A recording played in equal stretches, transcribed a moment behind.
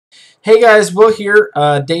Hey guys, Will here.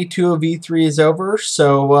 Day 2 of E3 is over,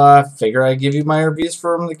 so figure I'd give you my reviews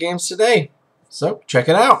from the games today. So, check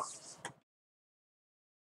it out.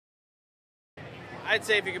 I'd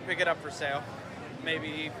say if you could pick it up for sale,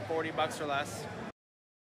 maybe 40 bucks or less.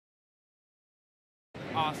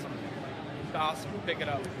 Awesome. Awesome. Pick it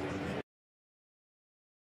up.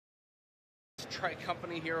 Try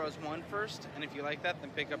Company Heroes 1 first, and if you like that, then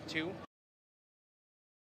pick up 2.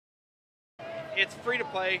 It's free to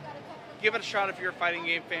play. Give it a shot if you're a fighting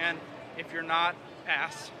game fan. If you're not,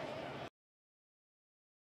 pass.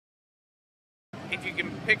 If you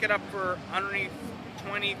can pick it up for underneath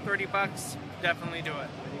 20, 30 bucks, definitely do it.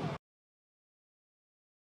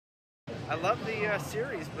 I love the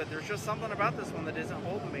series, but there's just something about this one that isn't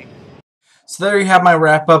holding me. So there you have my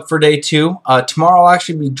wrap up for day 2. Tomorrow I'll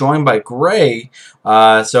actually be joined by Gray,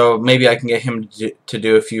 so maybe I can get him to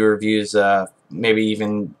do a few reviews, maybe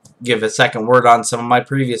even give a second word on some of my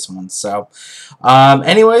previous ones. So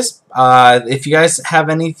anyways, if you guys have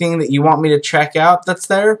anything that you want me to check out that's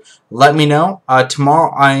there, let me know.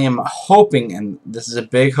 Tomorrow I am hoping, and this is a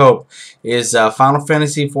big hope, is Final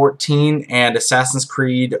Fantasy XIV and Assassin's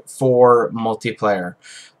Creed 4 multiplayer.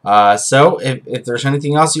 So if there's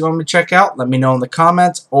anything else you want me to check out, let me know in the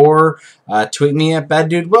comments or tweet me at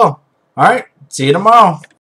BadDudeWill. Alright, see you tomorrow.